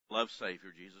beloved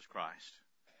Savior, Jesus Christ.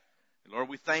 And Lord,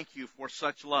 we thank you for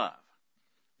such love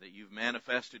that you've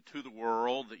manifested to the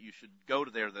world, that you should go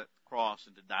to that cross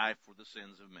and to die for the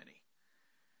sins of many.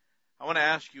 I want to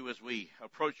ask you as we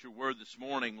approach your word this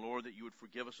morning, Lord, that you would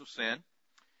forgive us of sin,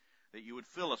 that you would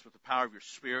fill us with the power of your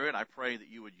Spirit. I pray that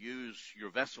you would use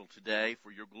your vessel today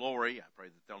for your glory. I pray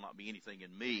that there'll not be anything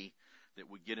in me that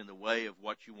would get in the way of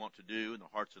what you want to do in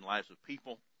the hearts and lives of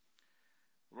people.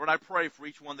 Lord, I pray for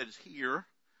each one that is here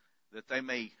that they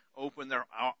may open their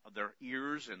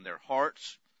ears and their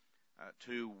hearts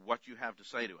to what you have to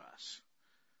say to us.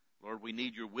 Lord, we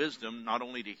need your wisdom not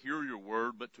only to hear your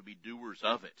word, but to be doers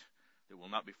of it, that will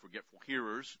not be forgetful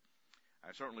hearers.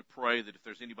 I certainly pray that if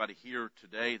there's anybody here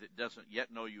today that doesn't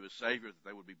yet know you as Savior, that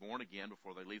they would be born again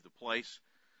before they leave the place.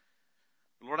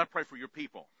 But Lord, I pray for your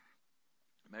people.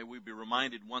 May we be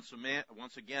reminded once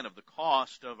again of the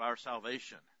cost of our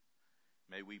salvation.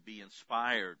 May we be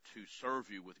inspired to serve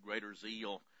you with greater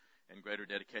zeal and greater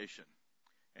dedication,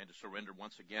 and to surrender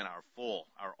once again our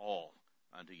all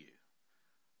unto you.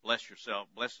 Bless yourself,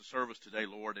 bless the service today,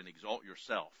 Lord, and exalt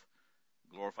yourself.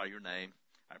 Glorify your name.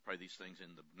 I pray these things in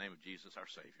the name of Jesus, our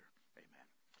Savior. Amen.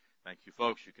 Thank you,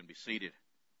 folks. You can be seated.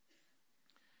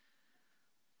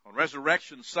 On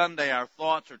Resurrection Sunday, our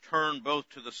thoughts are turned both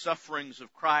to the sufferings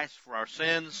of Christ for our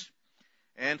sins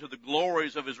and to the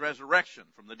glories of his resurrection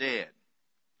from the dead.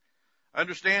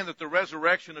 Understand that the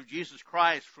resurrection of Jesus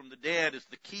Christ from the dead is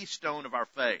the keystone of our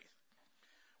faith.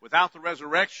 Without the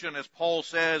resurrection, as Paul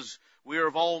says, we are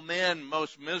of all men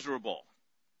most miserable.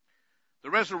 The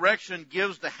resurrection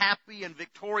gives the happy and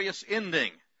victorious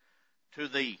ending to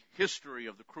the history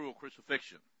of the cruel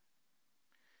crucifixion.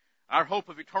 Our hope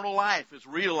of eternal life is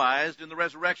realized in the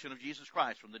resurrection of Jesus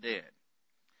Christ from the dead.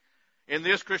 In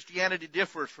this, Christianity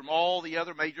differs from all the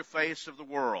other major faiths of the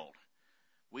world.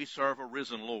 We serve a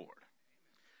risen Lord.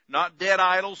 Not dead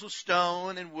idols of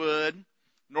stone and wood,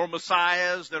 nor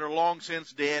messiahs that are long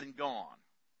since dead and gone.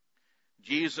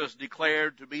 Jesus,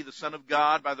 declared to be the Son of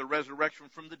God by the resurrection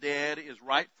from the dead, is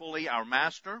rightfully our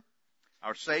Master,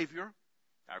 our Savior,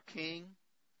 our King,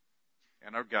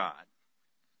 and our God.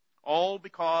 All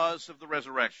because of the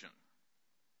resurrection.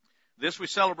 This we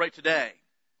celebrate today,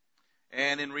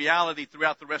 and in reality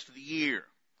throughout the rest of the year.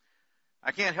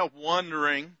 I can't help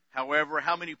wondering, however,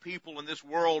 how many people in this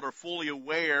world are fully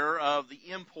aware of the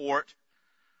import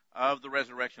of the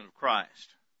resurrection of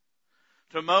Christ.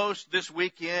 To most, this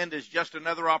weekend is just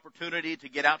another opportunity to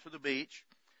get out to the beach,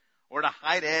 or to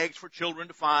hide eggs for children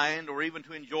to find, or even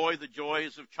to enjoy the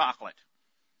joys of chocolate.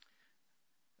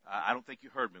 I don't think you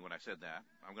heard me when I said that.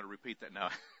 I'm going to repeat that now.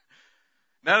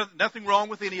 Nothing wrong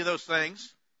with any of those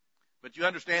things, but you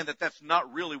understand that that's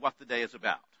not really what the day is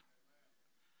about.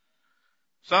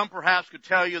 Some perhaps could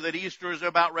tell you that Easter is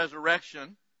about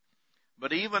resurrection,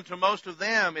 but even to most of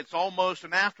them, it's almost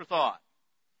an afterthought,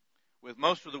 with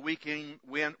most of the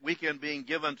weekend being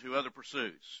given to other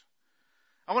pursuits.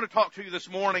 I want to talk to you this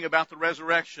morning about the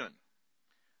resurrection.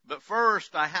 But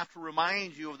first, I have to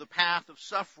remind you of the path of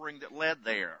suffering that led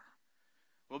there.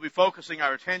 We'll be focusing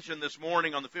our attention this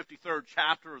morning on the 53rd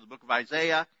chapter of the book of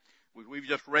Isaiah, which we've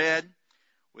just read,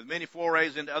 with many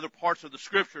forays into other parts of the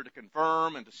Scripture to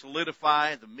confirm and to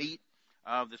solidify the meat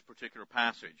of this particular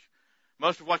passage.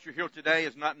 Most of what you hear today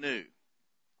is not new.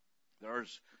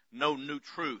 There's no new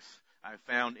truth I've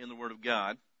found in the Word of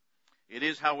God. It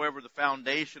is, however, the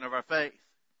foundation of our faith,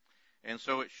 and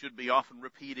so it should be often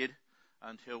repeated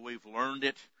until we've learned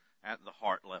it at the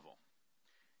heart level.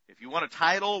 If you want a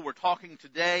title, we're talking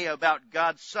today about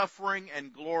God's suffering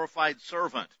and glorified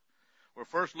servant. We'll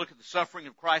first look at the suffering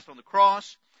of Christ on the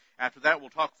cross. After that, we'll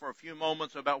talk for a few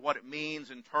moments about what it means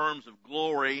in terms of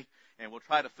glory, and we'll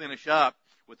try to finish up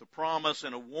with a promise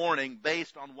and a warning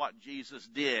based on what Jesus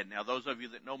did. Now, those of you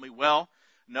that know me well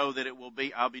know that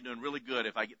I'll be doing really good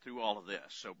if I get through all of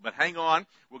this. But hang on,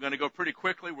 we're going to go pretty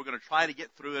quickly. We're going to try to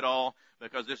get through it all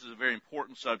because this is a very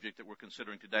important subject that we're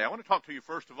considering today. I want to talk to you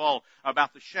first of all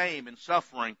about the shame and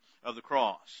suffering of the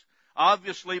cross.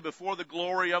 Obviously, before the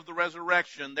glory of the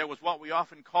resurrection, there was what we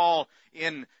often call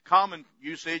in common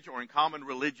usage or in common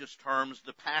religious terms,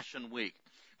 the Passion Week.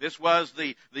 This was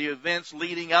the events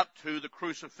leading up to the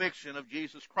crucifixion of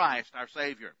Jesus Christ, our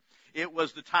Savior. It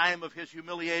was the time of his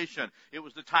humiliation. It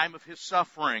was the time of his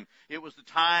suffering. It was the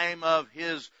time of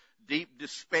his deep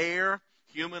despair,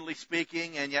 humanly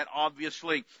speaking, and yet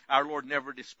obviously our Lord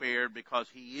never despaired because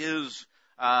he is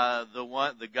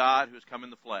the God who has come in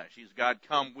the flesh. He's God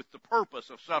come with the purpose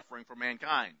of suffering for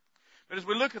mankind. But as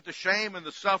we look at the shame and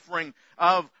the suffering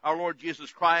of our Lord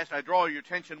Jesus Christ, I draw your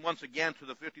attention once again to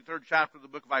the 53rd chapter of the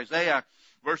book of Isaiah,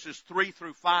 verses 3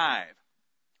 through 5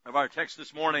 of our text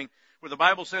this morning, where the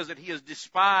Bible says that he is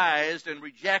despised and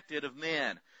rejected of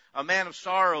men, a man of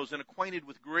sorrows and acquainted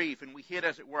with grief, and we hid,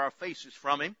 as it were, our faces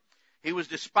from him. He was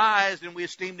despised, and we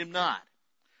esteemed him not.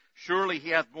 Surely he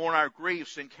hath borne our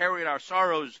griefs and carried our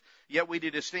sorrows, yet we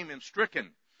did esteem him stricken,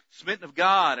 smitten of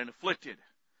God, and afflicted.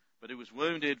 But he was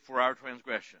wounded for our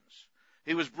transgressions.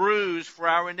 He was bruised for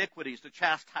our iniquities. The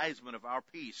chastisement of our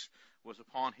peace was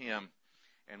upon him,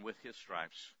 and with his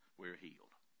stripes we are healed.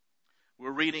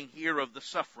 We're reading here of the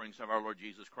sufferings of our Lord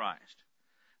Jesus Christ.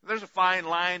 There's a fine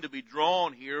line to be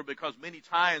drawn here, because many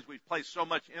times we've placed so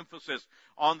much emphasis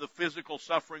on the physical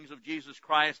sufferings of Jesus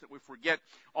Christ that we forget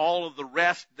all of the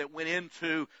rest that went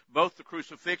into both the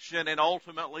crucifixion and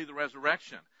ultimately the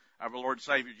resurrection of our Lord and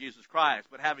Savior Jesus Christ.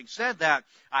 But having said that,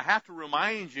 I have to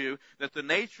remind you that the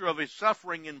nature of his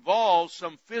suffering involves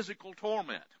some physical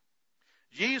torment.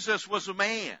 Jesus was a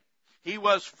man. He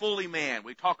was fully man.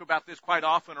 We talk about this quite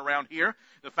often around here,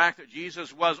 the fact that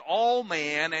Jesus was all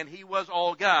man and he was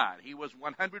all God. He was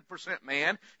 100%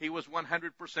 man. He was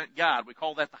 100% God. We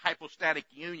call that the hypostatic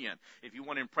union. If you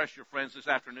want to impress your friends this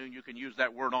afternoon, you can use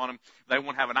that word on them. They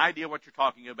won't have an idea what you're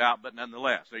talking about, but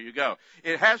nonetheless, there you go.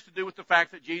 It has to do with the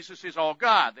fact that Jesus is all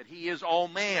God, that he is all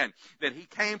man, that he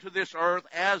came to this earth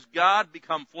as God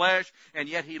become flesh, and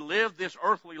yet he lived this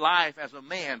earthly life as a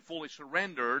man, fully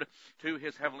surrendered to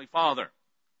his heavenly Father.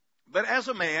 But as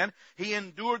a man, he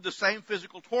endured the same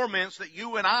physical torments that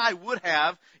you and I would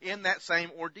have in that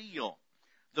same ordeal.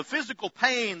 The physical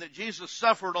pain that Jesus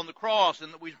suffered on the cross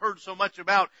and that we heard so much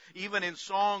about even in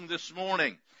song this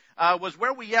morning was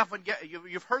where we often get,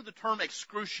 you've heard the term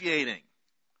excruciating,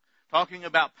 talking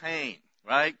about pain,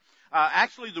 right?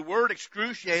 Actually, the word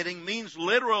excruciating means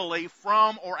literally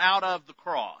from or out of the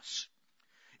cross.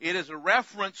 It is a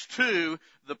reference to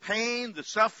the pain, the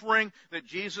suffering that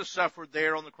Jesus suffered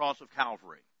there on the cross of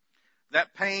Calvary.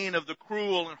 That pain of the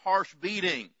cruel and harsh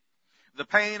beating. The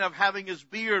pain of having his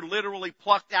beard literally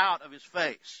plucked out of his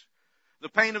face. The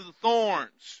pain of the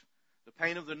thorns. The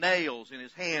pain of the nails in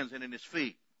his hands and in his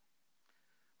feet.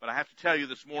 But I have to tell you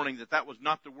this morning that that was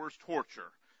not the worst torture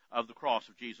of the cross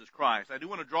of Jesus Christ. I do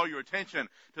want to draw your attention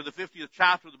to the 50th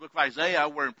chapter of the book of Isaiah,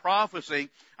 where in prophecy,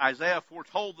 Isaiah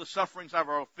foretold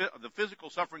the physical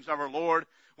sufferings of our Lord,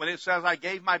 when it says, I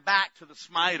gave my back to the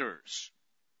smiters,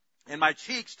 and my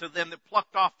cheeks to them that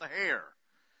plucked off the hair.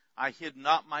 I hid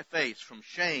not my face from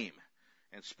shame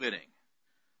and spitting.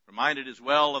 Reminded as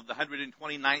well of the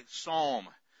 129th Psalm.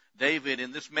 David,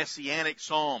 in this messianic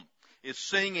psalm, is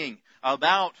singing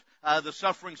about the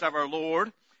sufferings of our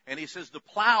Lord. And he says, the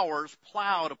plowers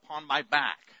plowed upon my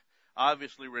back.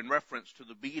 Obviously, we're in reference to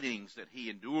the beatings that he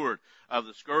endured, of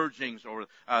the scourgings or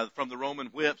from the Roman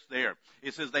whips there.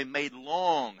 It says they made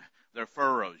long their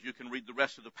furrows. You can read the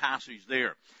rest of the passage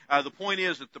there. The point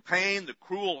is that the pain, the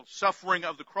cruel suffering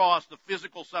of the cross, the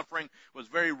physical suffering was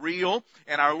very real.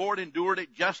 And our Lord endured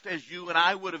it just as you and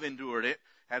I would have endured it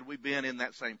had we been in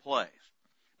that same place.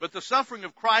 But the suffering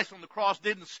of Christ on the cross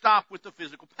didn't stop with the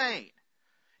physical pain.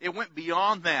 It went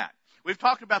beyond that. We've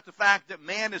talked about the fact that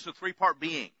man is a three-part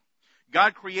being.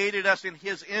 God created us in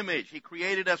his image. He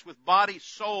created us with body,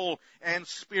 soul, and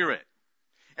spirit.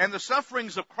 And the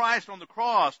sufferings of Christ on the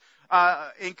cross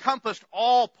encompassed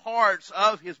all parts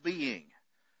of his being.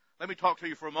 Let me talk to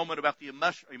you for a moment about the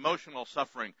emotional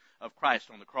suffering of Christ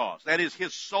on the cross. That is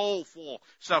his soulful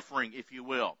suffering, if you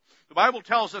will. The Bible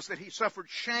tells us that he suffered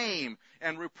shame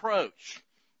and reproach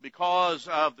because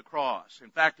of the cross. In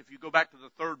fact, if you go back to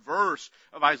the third verse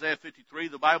of Isaiah 53,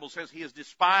 the Bible says he is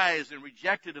despised and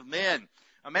rejected of men,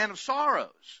 a man of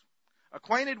sorrows,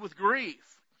 acquainted with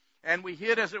grief, and we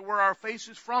hid, as it were, our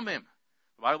faces from him.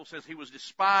 The Bible says he was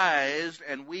despised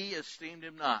and we esteemed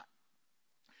him not.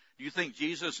 Do you think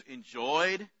Jesus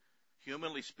enjoyed,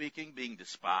 humanly speaking, being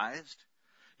despised?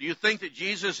 Do you think that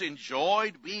Jesus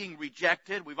enjoyed being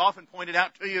rejected? We've often pointed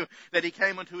out to you that he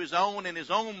came unto his own, and his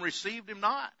own received him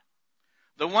not.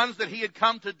 The ones that he had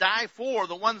come to die for,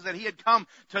 the ones that he had come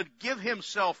to give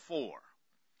himself for,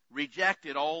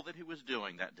 rejected all that he was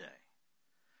doing that day.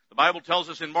 The Bible tells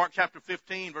us in Mark chapter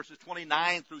 15, verses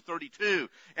 29 through 32,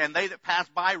 and they that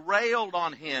passed by railed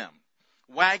on him,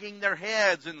 wagging their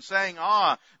heads and saying,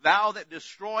 thou that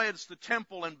destroyedst the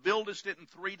temple and buildest it in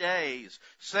 3 days,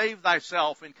 save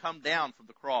thyself and come down from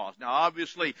the cross. Now,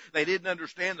 obviously, they didn't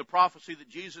understand the prophecy that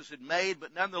Jesus had made,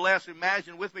 but nonetheless,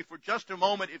 imagine with me for just a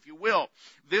moment, if you will,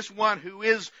 this one who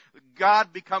is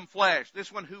God become flesh,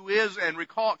 this one who is and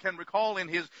can recall in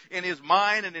his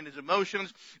mind and in his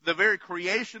emotions the very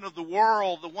creation of the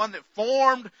world, the one that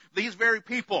formed these very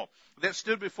people that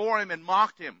stood before him and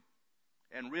mocked him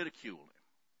and ridiculed him,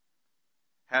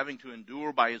 having to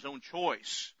endure by his own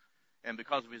choice and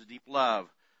because of his deep love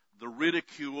the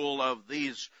ridicule of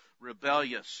these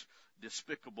rebellious,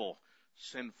 despicable,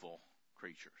 sinful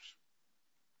creatures.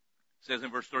 It says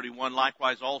in verse 31,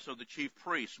 likewise also the chief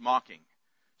priests, mocking,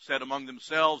 said among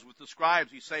themselves with the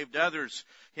scribes, he saved others,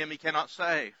 him he cannot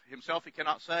save, himself he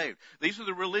cannot save. These are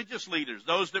the religious leaders,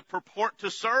 those that purport to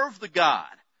serve the God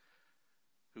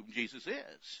whom Jesus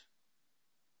is.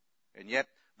 And yet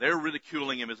they're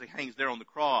ridiculing him as he hangs there on the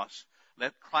cross.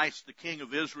 Let Christ, the King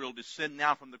of Israel, descend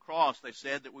now from the cross, they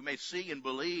said, that we may see and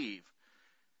believe.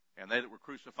 And they that were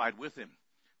crucified with him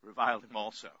reviled him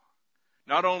also.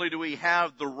 Not only do we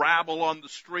have the rabble on the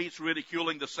streets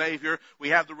ridiculing the Savior, we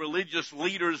have the religious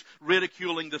leaders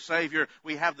ridiculing the Savior,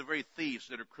 we have the very thieves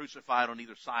that are crucified on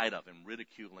either side of him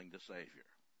ridiculing the Savior.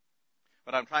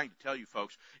 What I'm trying to tell you,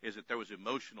 folks, is that there was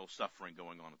emotional suffering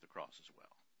going on at the cross as well.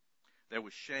 There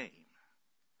was shame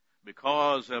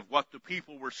because of what the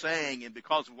people were saying and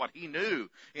because of what he knew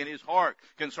in his heart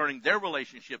concerning their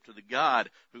relationship to the God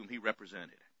whom he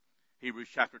represented. Hebrews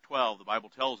chapter 12, the Bible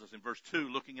tells us in verse 2,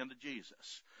 looking unto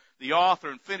Jesus, the author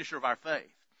and finisher of our faith,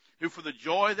 who for the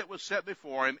joy that was set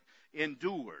before him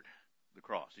endured the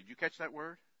cross. Did you catch that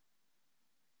word?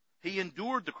 He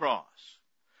endured the cross,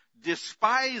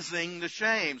 despising the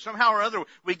shame. Somehow or other,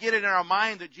 we get it in our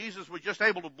mind that Jesus was just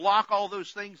able to block all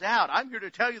those things out. I'm here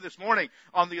to tell you this morning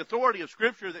on the authority of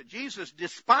Scripture that Jesus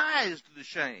despised the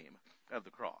shame of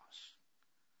the cross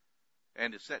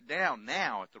and is set down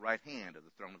now at the right hand of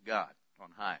the throne of God on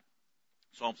high.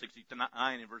 Psalm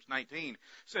 69 in verse 19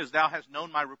 says, Thou hast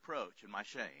known my reproach and my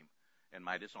shame and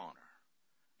my dishonor.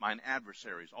 Mine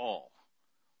adversaries all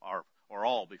are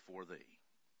all before thee.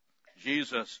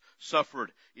 Jesus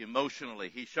suffered emotionally.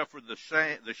 He suffered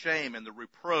the shame and the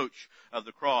reproach of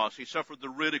the cross. He suffered the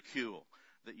ridicule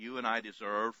that you and I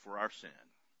deserve for our sin.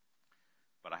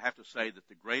 But I have to say that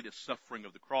the greatest suffering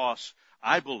of the cross,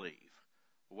 I believe,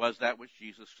 was that which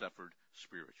Jesus suffered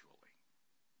spiritually.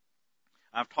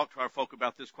 I've talked to our folk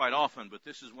about this quite often, but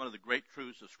this is one of the great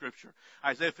truths of Scripture.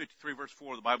 Isaiah 53 verse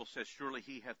 4, the Bible says, Surely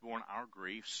he hath borne our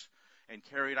griefs and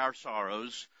carried our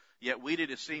sorrows, yet we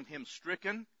did esteem him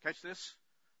stricken, catch this,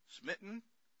 smitten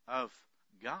of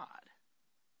God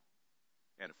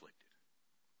and afflicted.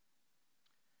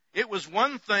 It was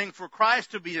one thing for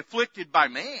Christ to be afflicted by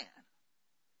man,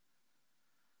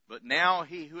 but now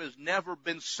he who has never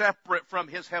been separate from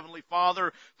his heavenly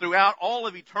Father throughout all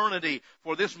of eternity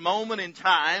for this moment in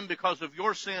time because of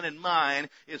your sin and mine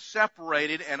is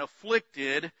separated and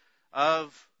afflicted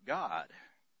of God.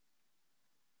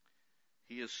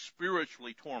 He is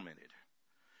spiritually tormented.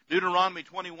 Deuteronomy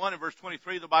 21 and verse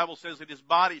 23, the Bible says that his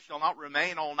body shall not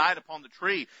remain all night upon the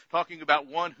tree, talking about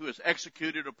one who is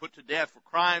executed or put to death for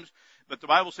crimes. But the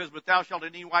Bible says, But thou shalt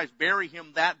in any wise bury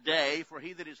him that day, for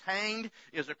he that is hanged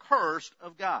is accursed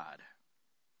of God.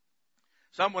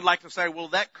 Some would like to say, well,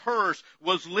 that curse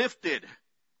was lifted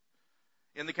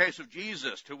in the case of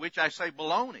Jesus, to which I say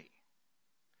baloney.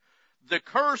 The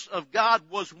curse of God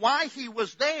was why he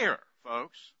was there,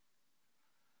 folks.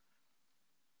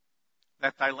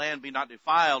 That thy land be not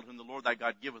defiled, whom the Lord thy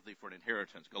God giveth thee for an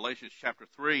inheritance. Galatians chapter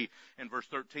 3 and verse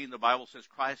 13, the Bible says,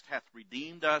 Christ hath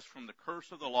redeemed us from the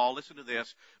curse of the law, listen to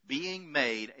this, being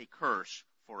made a curse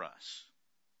for us.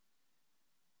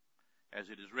 As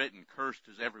it is written, Cursed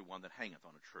is everyone that hangeth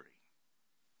on a tree.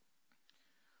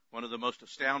 One of the most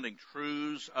astounding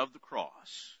truths of the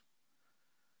cross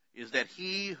is that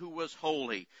he who was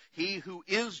holy, he who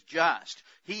is just,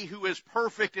 he who is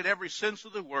perfect in every sense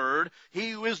of the word,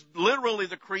 he who is literally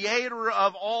the creator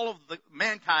of all of the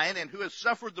mankind and who has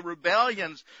suffered the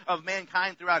rebellions of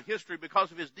mankind throughout history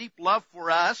because of his deep love for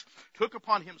us, took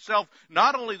upon himself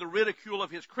not only the ridicule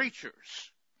of his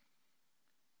creatures,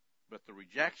 but the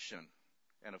rejection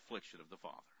and affliction of the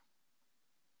Father.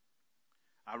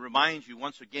 I remind you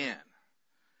once again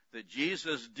that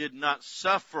Jesus did not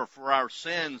suffer for our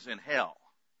sins in hell.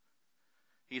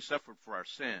 He suffered for our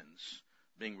sins,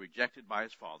 being rejected by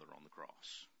his Father on the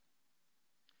cross.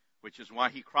 Which is why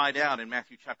he cried out in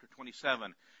Matthew chapter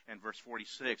 27 and verse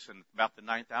 46, and about the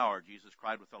 9th hour, Jesus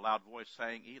cried with a loud voice,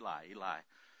 saying, Eli, Eli,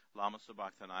 lama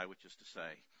sabachthani, which is to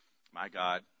say, my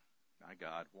God,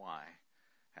 why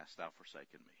hast thou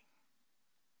forsaken me?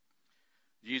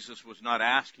 Jesus was not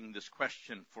asking this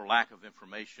question for lack of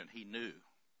information. He knew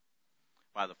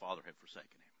why the Father had forsaken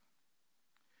him.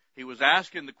 He was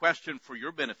asking the question for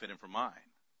your benefit and for mine.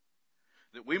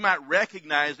 That we might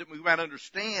recognize, that we might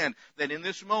understand that in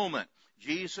this moment,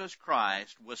 Jesus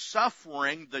Christ was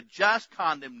suffering the just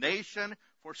condemnation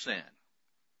for sin.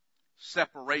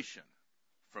 Separation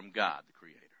from God, the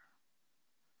Creator.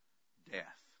 Death.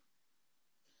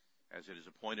 As it is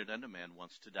appointed unto man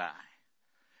once to die.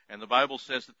 And the Bible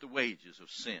says that the wages of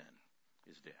sin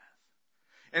is death.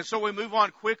 And so we move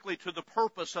on quickly to the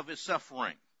purpose of his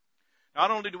suffering.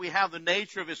 Not only do we have the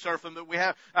nature of his suffering, but we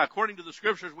have, according to the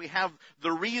Scriptures, we have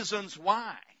the reasons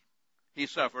why he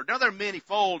suffered. Now, there are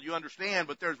manyfold, you understand,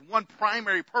 but there's one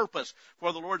primary purpose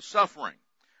for the Lord's suffering.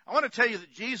 I want to tell you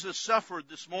that Jesus suffered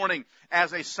this morning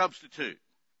as a substitute.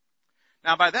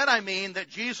 Now, by that I mean that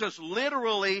Jesus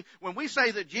literally, when we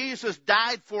say that Jesus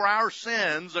died for our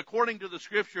sins, according to the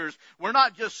Scriptures, we're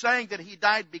not just saying that he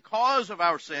died because of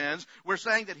our sins. We're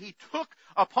saying that he took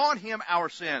upon him our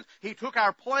sins. He took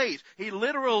our place. He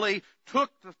literally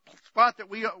took the spot that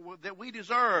we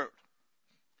deserved.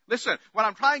 Listen, what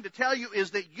I'm trying to tell you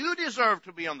is that you deserve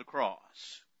to be on the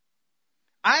cross.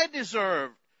 I deserve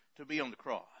to be on the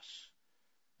cross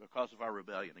because of our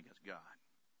rebellion against God.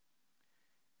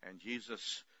 And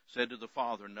Jesus said to the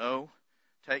Father, no,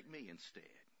 take me instead.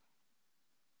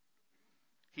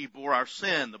 He bore our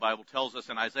sin, the Bible tells us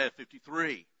in Isaiah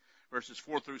 53, verses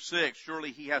 4 through 6.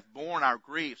 Surely he hath borne our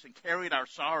griefs and carried our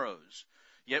sorrows.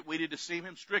 Yet we did esteem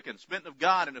him stricken, smitten of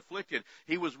God, and afflicted.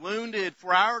 He was wounded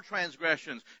for our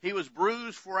transgressions. He was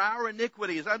bruised for our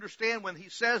iniquities. Understand when he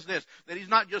says this, that he's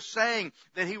not just saying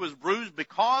that he was bruised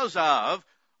because of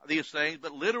these things,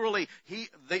 but literally,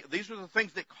 these are the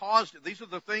things that caused it. These are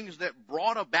the things that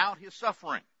brought about his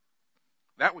suffering.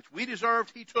 That which we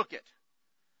deserved, he took it.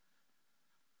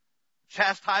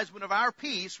 Chastisement of our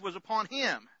peace was upon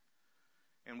him,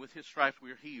 and with his stripes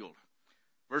we are healed.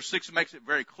 Verse 6 makes it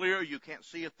very clear. You can't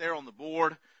see it there on the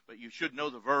board, but you should know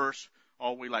the verse.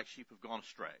 All we like sheep have gone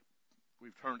astray.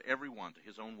 We've turned every one to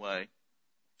his own way,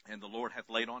 and the Lord hath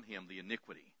laid on him the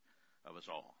iniquity of us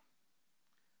all.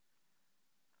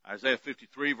 Isaiah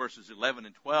 53 verses 11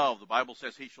 and 12, the Bible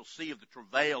says, he shall see of the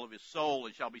travail of his soul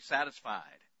and shall be satisfied.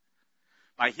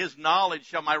 By his knowledge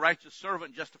shall my righteous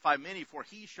servant justify many, for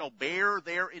he shall bear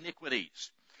their iniquities.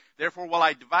 Therefore will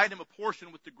I divide him a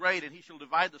portion with the great, and he shall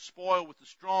divide the spoil with the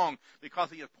strong,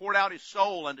 because he hath poured out his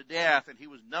soul unto death, and he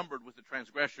was numbered with the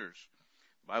transgressors.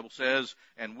 The Bible says,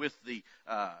 and with the,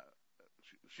 I'm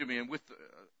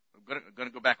going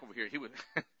to go back over here.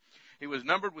 He was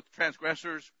numbered with the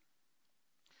transgressors.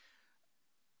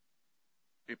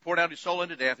 He poured out his soul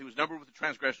unto death. He was numbered with the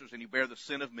transgressors, and he bare the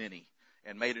sin of many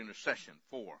and made intercession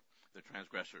for the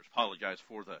transgressors. Apologize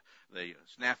for the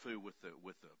snafu with the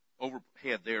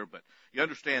overhead there, but you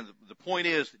understand the point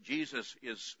is that Jesus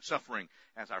is suffering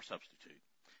as our substitute.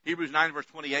 Hebrews 9 verse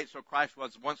 28, so Christ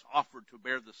was once offered to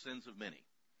bear the sins of many.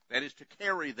 That is, to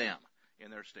carry them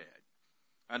in their stead.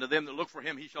 Unto them that look for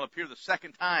him he shall appear the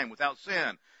second time without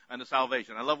sin unto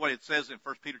salvation. I love what it says in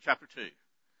 1 Peter chapter 2.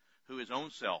 Who his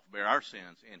own self bare our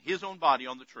sins in his own body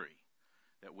on the tree,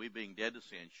 that we being dead to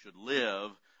sin should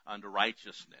live unto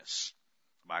righteousness,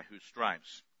 by whose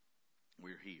stripes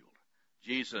we are healed.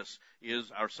 Jesus is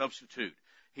our substitute.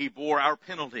 He bore our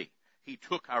penalty. He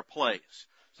took our place.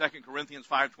 2 Corinthians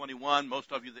 5:21,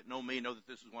 most of you that know me know that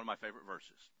this is one of my favorite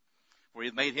verses. For he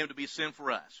hath made him to be sin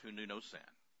for us, who knew no sin,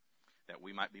 that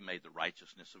we might be made the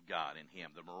righteousness of God in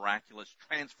him. The miraculous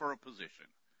transfer of position.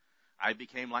 I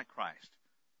became like Christ.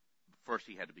 First,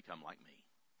 he had to become like me.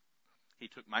 He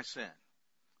took my sin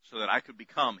so that I could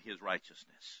become his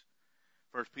righteousness.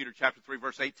 1 Peter chapter 3,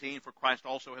 verse 18, for Christ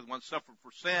also hath once suffered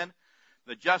for sin,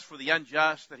 the just for the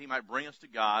unjust, that he might bring us to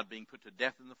God, being put to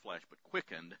death in the flesh, but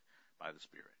quickened by the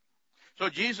Spirit. So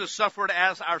Jesus suffered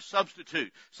as our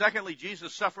substitute. Secondly,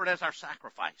 Jesus suffered as our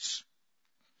sacrifice.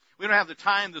 We don't have the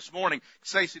time this morning.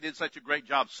 Stacey did such a great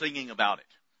job singing about it.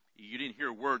 You didn't hear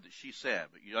a word that she said,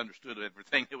 but you understood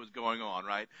everything that was going on,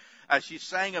 right? She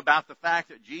sang about the fact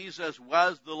that Jesus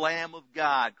was the Lamb of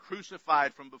God,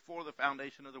 crucified from before the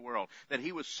foundation of the world, that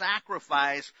he was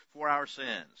sacrificed for our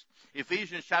sins.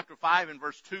 Ephesians chapter 5 and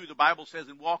verse 2, the Bible says,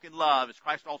 and walk in love, as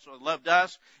Christ also hath loved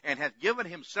us, and hath given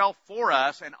himself for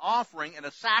us an offering and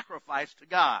a sacrifice to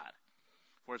God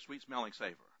for a sweet-smelling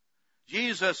savor.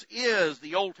 Jesus is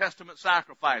the Old Testament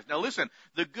sacrifice. Now listen,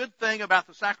 the good thing about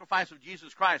the sacrifice of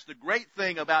Jesus Christ, the great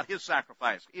thing about his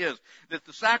sacrifice is that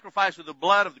the sacrifice of the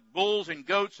blood of the bulls and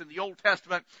goats in the Old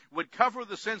Testament would cover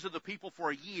the sins of the people for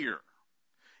a year.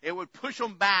 It would push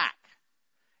them back.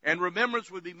 And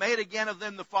remembrance would be made again of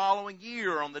them the following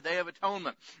year on the Day of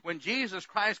Atonement. When Jesus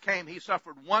Christ came, he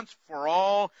suffered once for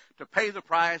all to pay the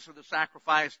price of the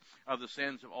sacrifice of the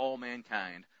sins of all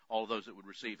mankind. All those that would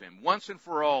receive him. Once and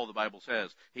for all, the Bible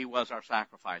says, he was our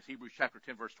sacrifice. Hebrews chapter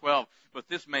 10, verse 12. But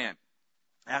this man,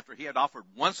 after he had offered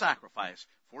one sacrifice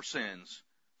for sins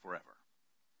forever,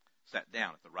 sat down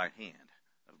at the right hand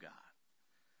of God.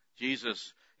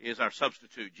 Jesus is our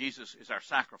substitute. Jesus is our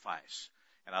sacrifice.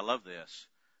 And I love this.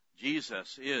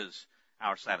 Jesus is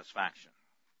our satisfaction.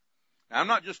 Now, I'm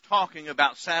not just talking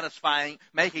about satisfying,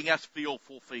 making us feel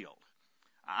fulfilled.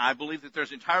 I believe that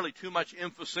there's entirely too much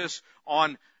emphasis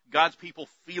on God's people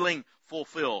feeling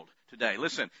fulfilled today.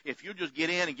 Listen, if you just get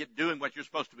in and get doing what you're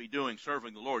supposed to be doing,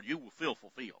 serving the Lord, you will feel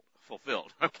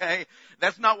fulfilled, okay?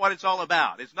 That's not what it's all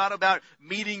about. It's not about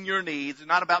meeting your needs. It's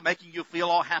not about making you feel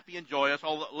all happy and joyous.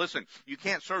 Listen, you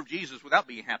can't serve Jesus without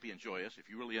being happy and joyous if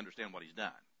you really understand what He's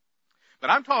done. But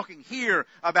I'm talking here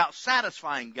about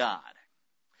satisfying God.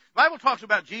 The Bible talks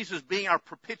about Jesus being our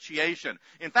propitiation.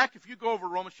 In fact, if you go over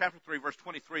Romans chapter 3, verse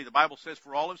 23, the Bible says,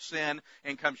 "For all have sinned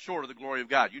and come short of the glory of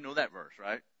God." You know that verse,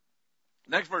 right?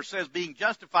 The next verse says, "Being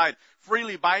justified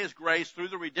freely by His grace through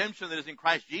the redemption that is in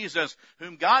Christ Jesus,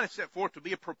 whom God has set forth to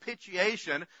be a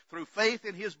propitiation through faith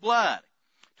in His blood,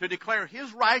 to declare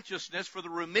His righteousness for the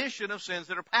remission of sins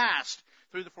that are past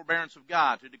through the forbearance of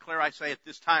God, to declare, I say, at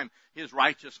this time His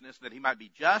righteousness, that He might be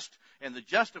just and the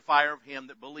justifier of him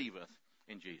that believeth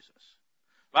in Jesus."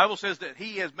 The Bible says that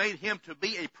He has made Him to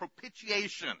be a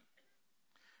propitiation.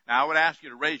 Now, I would ask you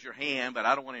to raise your hand, but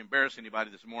I don't want to embarrass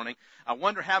anybody this morning. I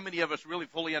wonder how many of us really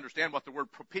fully understand what the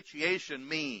word propitiation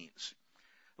means.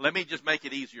 Let me just make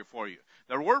it easier for you.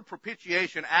 The word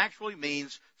propitiation actually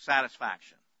means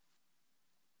satisfaction.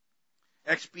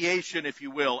 Expiation, if you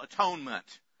will,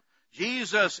 atonement.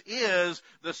 Jesus is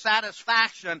the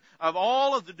satisfaction of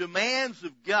all of the demands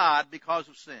of God because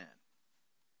of sin.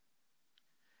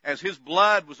 As His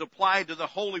blood was applied to the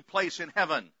holy place in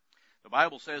heaven, the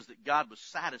Bible says that God was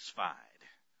satisfied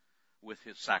with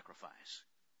His sacrifice.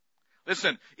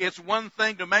 Listen, it's one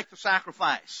thing to make the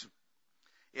sacrifice.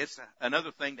 It's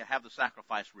another thing to have the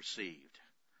sacrifice received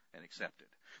and accepted.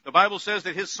 The Bible says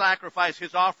that His sacrifice,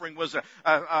 His offering, was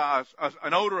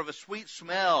an odor of a sweet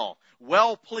smell,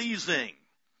 well-pleasing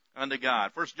unto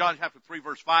God. 1 John chapter 3,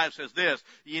 verse 5 says this,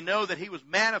 "You know that He was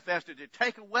manifested to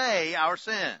take away our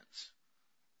sins,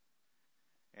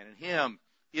 and in Him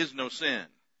is no sin."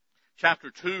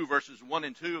 Chapter 2, verses 1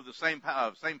 and 2 of the same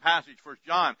passage, 1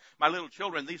 John, "My little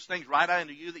children, these things write I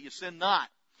unto you that you sin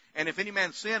not. And if any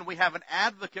man sin, we have an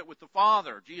advocate with the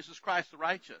Father, Jesus Christ the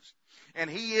righteous. And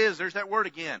He is," there's that word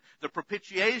again, "the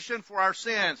propitiation for our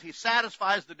sins." He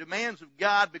satisfies the demands of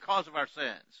God because of our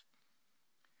sins.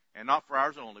 And not for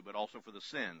ours only, but also for the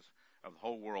sins of the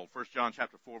whole world. 1 John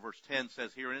chapter 4, verse 10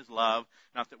 says, "Herein is love,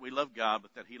 not that we love God,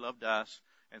 but that He loved us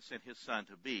and sent His Son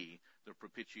to be the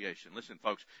propitiation." Listen,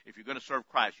 folks, if you're going to serve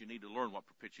Christ, you need to learn what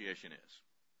propitiation is.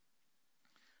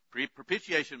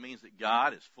 Propitiation means that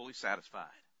God is fully satisfied.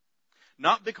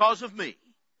 Not because of me,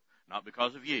 not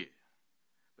because of you,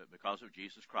 but because of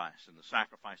Jesus Christ and the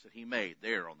sacrifice that He made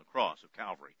there on the cross of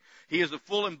Calvary. He is the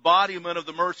full embodiment of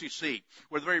the mercy seat,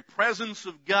 where the very presence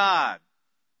of God,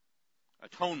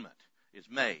 atonement, is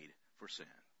made for sin.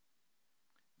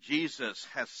 Jesus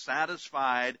has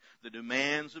satisfied the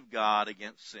demands of God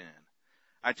against sin.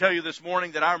 I tell you this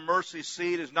morning that our mercy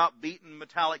seat is not beaten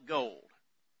metallic gold,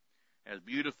 as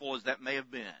beautiful as that may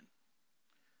have been,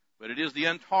 but it is the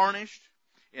untarnished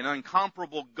and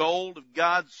incomparable gold of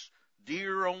God's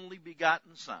dear only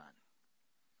begotten Son,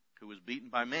 who was beaten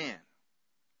by man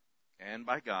and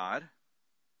by God,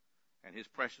 and His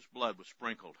precious blood was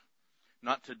sprinkled,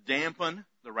 not to dampen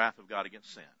the wrath of God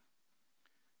against sin,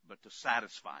 but to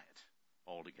satisfy it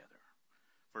altogether.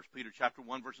 1 Peter chapter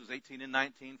 1, verses 18 and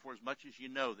 19, "For as much as you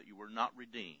know that you were not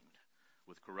redeemed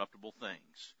with corruptible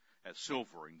things, as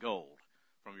silver and gold,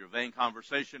 from your vain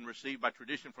conversation received by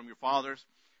tradition from your fathers,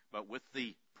 but with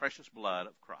the precious blood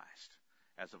of Christ,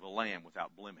 as of a lamb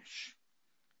without blemish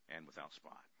and without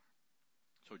spot."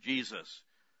 So Jesus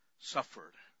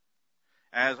suffered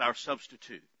as our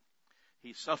substitute.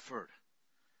 He suffered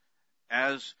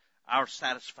as our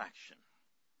satisfaction.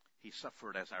 He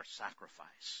suffered as our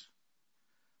sacrifice.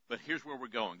 But here's where we're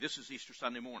going. This is Easter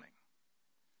Sunday morning.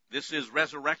 This is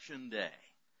Resurrection Day.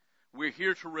 We're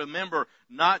here to remember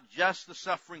not just the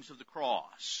sufferings of the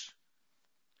cross.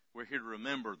 We're here to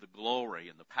remember the glory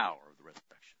and the power of the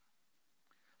resurrection.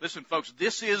 Listen, folks,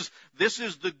 this is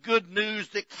the good news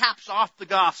that caps off the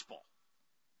gospel.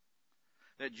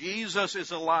 That Jesus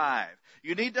is alive.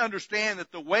 You need to understand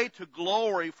that the way to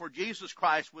glory for Jesus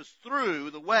Christ was through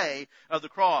the way of the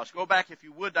cross. Go back, if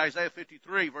you would, to Isaiah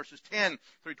 53, verses 10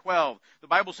 through 12. The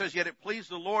Bible says, "Yet it pleased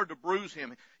the Lord to bruise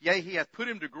Him. Yea, He hath put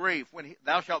Him to grief. When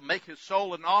thou shalt make His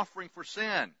soul an offering for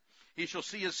sin. He shall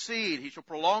see His seed. He shall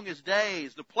prolong His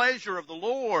days. The pleasure of the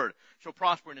Lord shall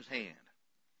prosper in His hand.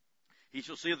 He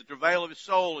shall see the travail of His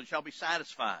soul and shall be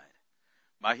satisfied.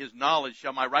 By His knowledge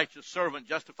shall my righteous servant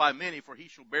justify many, for he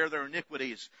shall bear their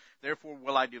iniquities. Therefore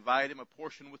will I divide him a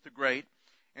portion with the great,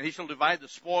 and he shall divide the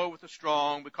spoil with the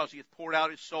strong, because he hath poured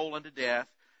out his soul unto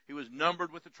death. He was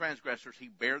numbered with the transgressors. He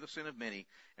bare the sin of many,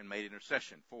 and made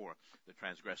intercession for the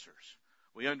transgressors."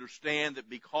 we understand that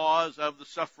because of the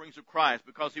sufferings of Christ,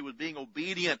 because he was being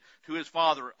obedient to his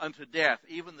Father unto death,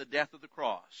 even the death of the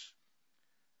cross,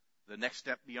 the next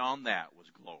step beyond that was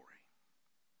glory.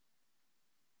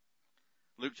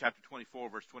 Luke chapter 24,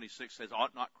 verse 26 says,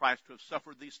 ought not Christ to have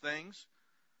suffered these things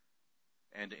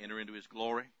and to enter into his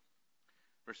glory?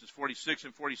 Verses 46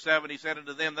 and 47, he said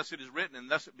unto them, thus it is written, and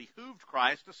thus it behooved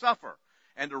Christ to suffer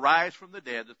and to rise from the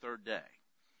dead the third day,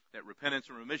 that repentance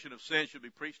and remission of sin should be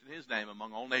preached in his name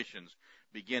among all nations,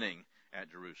 beginning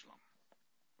at Jerusalem.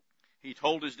 He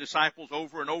told his disciples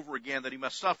over and over again that he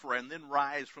must suffer and then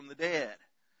rise from the dead.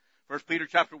 1 Peter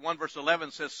chapter 1 verse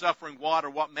 11 says, suffering what or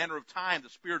what manner of time the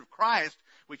Spirit of Christ,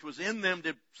 which was in them,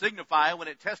 did signify when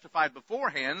it testified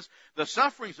beforehand the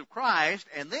sufferings of Christ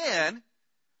and then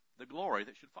the glory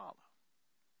that should follow.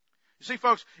 You see,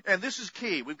 folks, and this is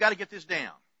key. We've got to get this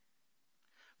down.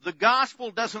 The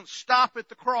gospel doesn't stop at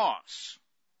the cross.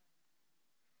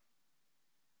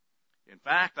 In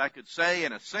fact, I could say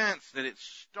in a sense that it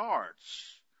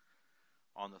starts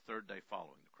on the third day following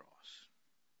the cross.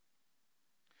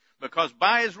 Because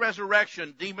by his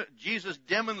resurrection, Jesus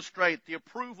demonstrates the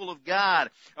approval of God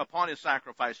upon his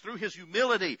sacrifice. Through his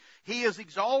humility, he is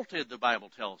exalted, the Bible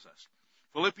tells us.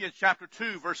 Philippians chapter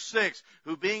 2, verse 6,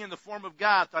 who being in the form of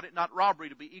God thought it not robbery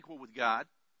to be equal with God,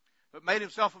 but made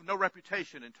himself of no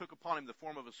reputation and took upon him the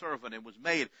form of a servant and was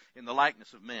made in the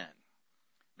likeness of men.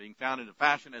 Being found in a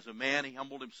fashion as a man, he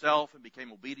humbled himself and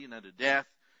became obedient unto death,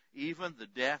 even the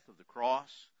death of the cross.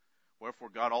 Wherefore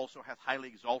God also hath highly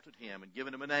exalted him and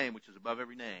given him a name which is above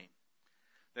every name,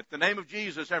 that the name of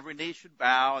Jesus every knee should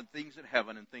bow, and things in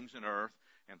heaven and things in earth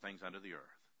and things under the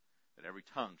earth, that every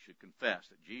tongue should confess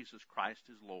that Jesus Christ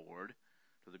is Lord,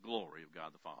 to the glory of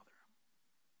God the Father.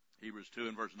 Hebrews 2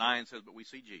 and verse 9 says, but we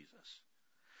see Jesus,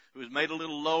 who is made a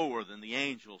little lower than the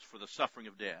angels for the suffering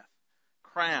of death,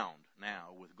 crowned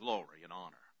now with glory and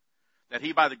honor, that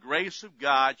he by the grace of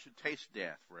God should taste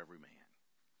death for every man.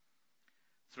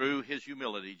 Through his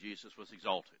humility, Jesus was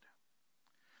exalted.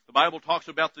 The Bible talks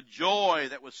about the joy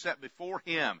that was set before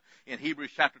him in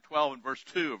Hebrews chapter 12 and verse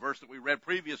 2, a verse that we read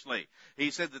previously. He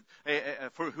said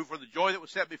that for the joy that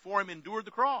was set before him endured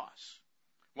the cross.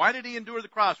 Why did he endure the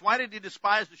cross? Why did he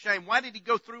despise the shame? Why did he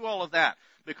go through all of that?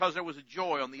 Because there was a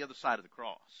joy on the other side of the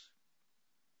cross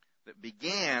that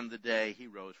began the day he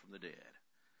rose from the dead.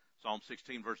 Psalm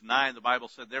 16 verse 9, the Bible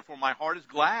said, therefore my heart is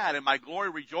glad and my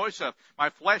glory rejoiceth. My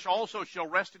flesh also shall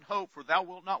rest in hope, for thou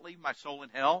wilt not leave my soul in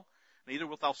hell, neither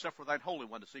wilt thou suffer thine Holy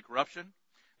One to see corruption.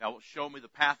 Thou wilt show me the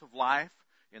path of life.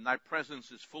 In thy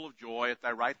presence is full of joy. At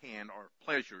thy right hand are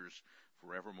pleasures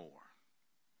forevermore.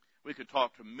 We could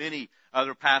talk to many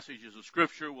other passages of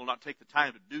Scripture. We'll not take the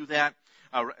time to do that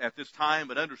at this time,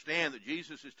 but understand that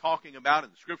Jesus is talking about,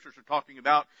 and the Scriptures are talking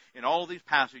about, in all of these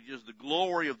passages, the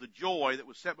glory of the joy that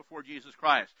was set before Jesus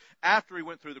Christ after he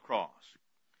went through the cross.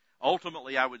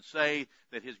 Ultimately, I would say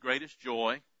that his greatest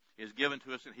joy is given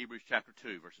to us in Hebrews chapter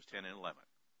 2, verses 10 and 11.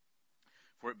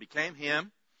 For it became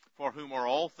him, for whom are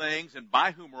all things, and by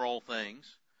whom are all things,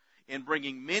 in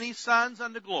bringing many sons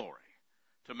unto glory,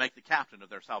 to make the captain of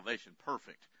their salvation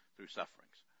perfect through sufferings.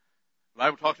 The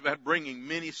Bible talks about bringing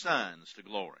many sons to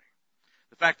glory.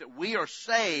 The fact that we are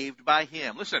saved by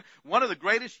him. Listen, one of the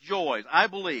greatest joys, I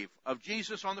believe, of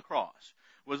Jesus on the cross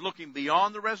was looking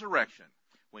beyond the resurrection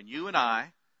when you and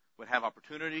I would have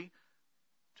opportunity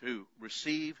to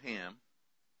receive him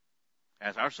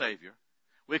as our Savior.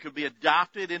 We could be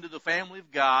adopted into the family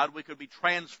of God. We could be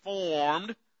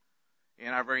transformed in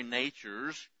our very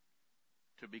natures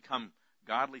to become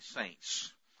godly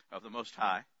saints of the Most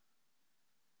High.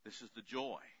 This is the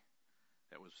joy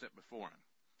that was set before him.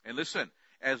 And listen,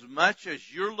 as much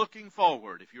as you're looking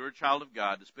forward, if you're a child of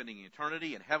God, to spending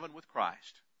eternity in heaven with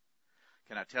Christ,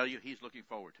 can I tell you, he's looking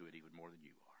forward to it even more than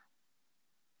you are.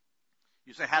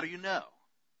 You say, how do you know?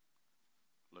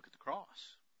 Look at the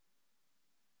cross.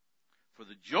 For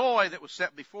the joy that was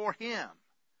set before him,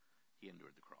 he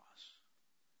endured the cross.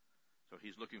 So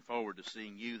he's looking forward to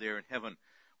seeing you there in heaven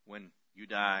when you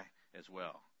die as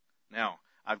well. Now,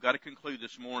 I've got to conclude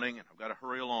this morning, and I've got to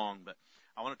hurry along, but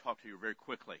I want to talk to you very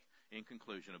quickly in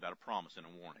conclusion about a promise and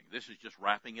a warning. This is just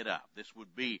wrapping it up. This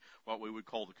would be what we would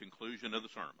call the conclusion of the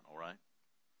sermon, all right?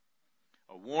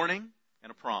 A warning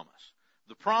and a promise.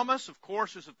 The promise, of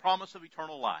course, is the promise of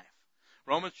eternal life.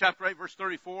 Romans chapter 8, verse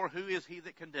 34, who is he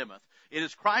that condemneth? It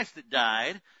is Christ that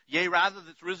died, yea, rather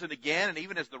that's risen again, and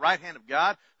even as the right hand of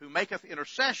God, who maketh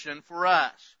intercession for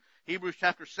us. Hebrews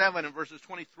chapter 7 and verses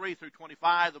 23 through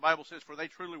 25, the Bible says, for they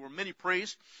truly were many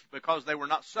priests, because they were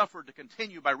not suffered to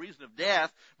continue by reason of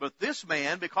death. But this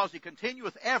man, because he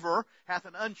continueth ever, hath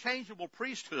an unchangeable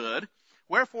priesthood,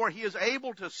 wherefore he is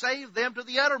able to save them to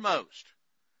the uttermost.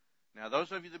 Now,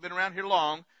 those of you that have been around here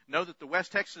long know that the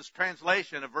West Texas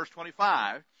translation of verse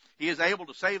 25, He is able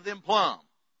to save them plumb.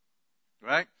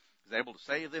 Right? He's able to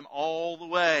save them all the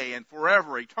way and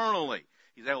forever, eternally.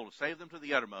 He's able to save them to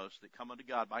the uttermost that come unto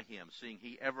God by Him, seeing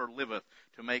He ever liveth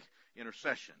to make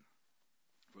intercession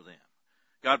for them.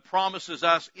 God promises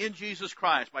us in Jesus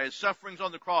Christ, by His sufferings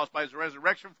on the cross, by His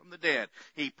resurrection from the dead,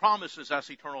 He promises us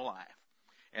eternal life.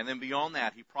 And then beyond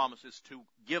that, He promises to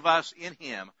give us in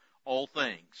Him all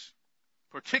things,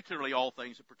 particularly all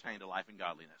things that pertain to life and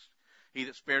godliness. He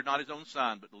that spared not His own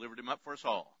Son, but delivered Him up for us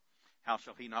all, how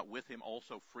shall He not with Him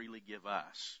also freely give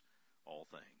us all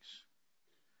things?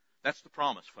 That's the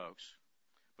promise, folks.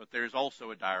 But there's also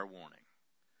a dire warning.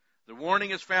 The warning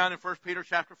is found in 1 Peter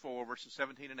chapter 4, verses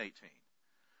 17 and 18.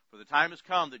 For the time has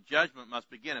come that judgment must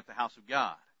begin at the house of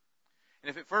God.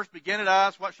 And if it first begin at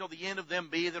us, what shall the end of them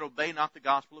be that obey not the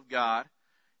gospel of God?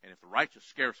 And if the righteous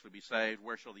scarcely be saved,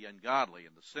 where shall the ungodly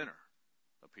and the sinner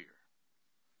appear?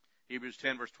 Hebrews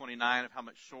 10, verse 29, of how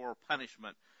much sore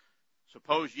punishment,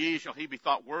 suppose ye, shall he be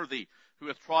thought worthy who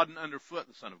hath trodden under foot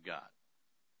the Son of God.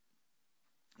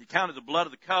 He counted the blood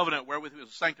of the covenant wherewith he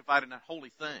was sanctified in that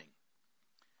holy thing,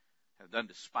 hath done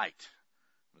despite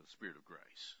of the Spirit of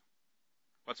grace.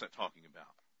 What's that talking about?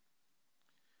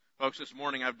 Folks, this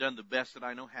morning I've done the best that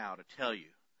I know how to tell you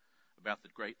about the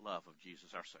great love of Jesus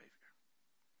our Savior,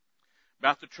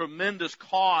 about the tremendous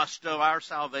cost of our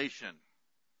salvation,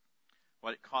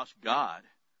 what it cost God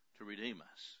to redeem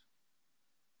us.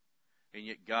 And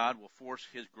yet God will force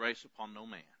His grace upon no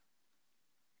man.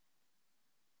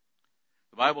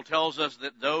 The Bible tells us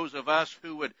that those of us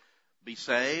who would be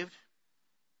saved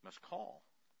must call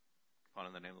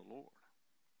upon the name of the Lord.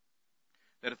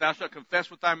 That if thou shalt confess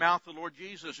with thy mouth the Lord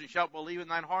Jesus, and shalt believe in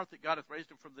thine heart that God hath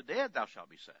raised Him from the dead, thou shalt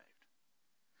be saved.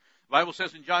 The Bible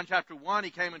says in John chapter 1,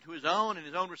 He came into His own, and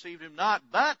His own received Him not.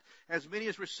 But as many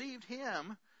as received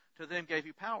Him, to them gave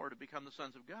He power to become the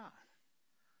sons of God,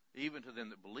 even to them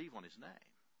that believe on His name.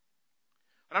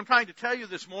 What I'm trying to tell you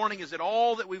this morning is that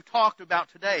all that we've talked about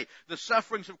today, the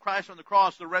sufferings of Christ on the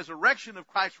cross, the resurrection of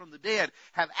Christ from the dead,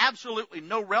 have absolutely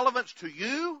no relevance to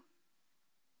you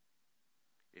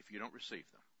if you don't receive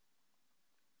them.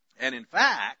 And in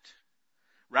fact,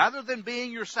 rather than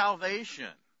being your salvation,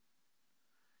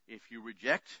 if you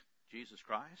reject Jesus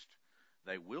Christ,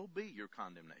 they will be your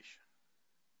condemnation.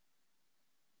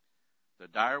 The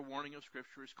dire warning of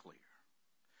Scripture is clear.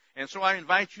 And so I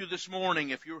invite you this morning,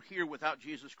 if you're here without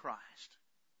Jesus Christ,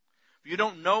 if you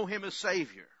don't know Him as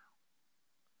Savior,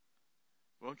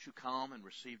 won't you come and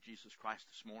receive Jesus Christ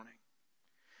this morning?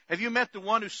 Have you met the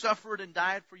one who suffered and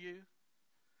died for you?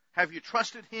 Have you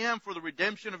trusted Him for the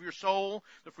redemption of your soul,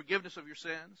 the forgiveness of your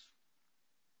sins?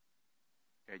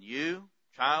 And you,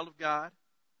 child of God,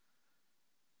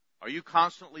 are you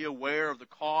constantly aware of the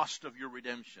cost of your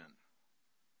redemption?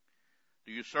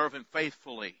 Do you serve Him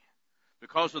faithfully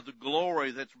because of the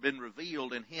glory that's been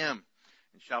revealed in Him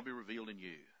and shall be revealed in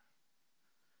you?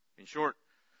 In short,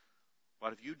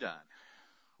 what have you done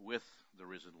with the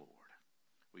risen Lord?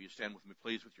 Will you stand with me,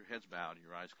 please, with your heads bowed and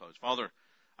your eyes closed? Father,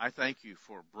 I thank you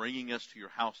for bringing us to your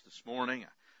house this morning. I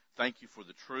thank you for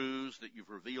the truths that you've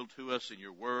revealed to us in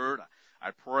your word.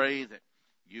 I pray that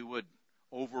you would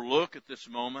overlook at this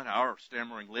moment our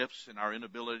stammering lips and our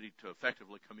inability to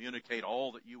effectively communicate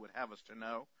all that you would have us to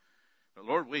know. But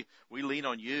Lord, we lean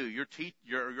on you.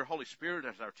 Your Holy Spirit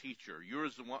is our teacher.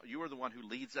 You are the one who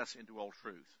leads us into all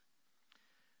truth.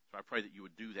 So I pray that you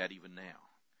would do that even now,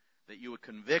 that you would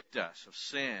convict us of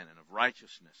sin and of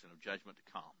righteousness and of judgment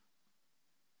to come.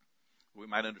 We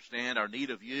might understand our need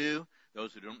of you,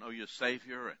 those who don't know you as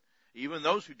Savior, and even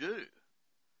those who do,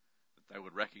 that they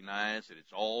would recognize that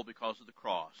it's all because of the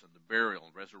cross and the burial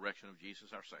and resurrection of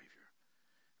Jesus our Savior,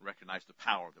 and recognize the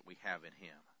power that we have in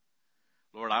Him.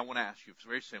 Lord, I want to ask you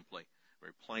very simply,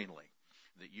 very plainly,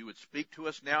 that you would speak to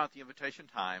us now at the invitation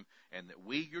time, and that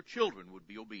we, your children, would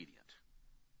be obedient.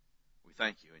 We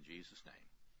thank you in Jesus'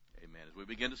 name. Amen. As we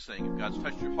begin to sing, if God's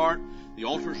touched your heart, the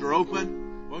altars are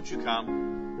open. Won't you come?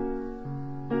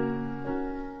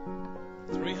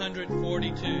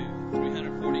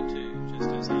 342, just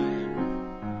as I am.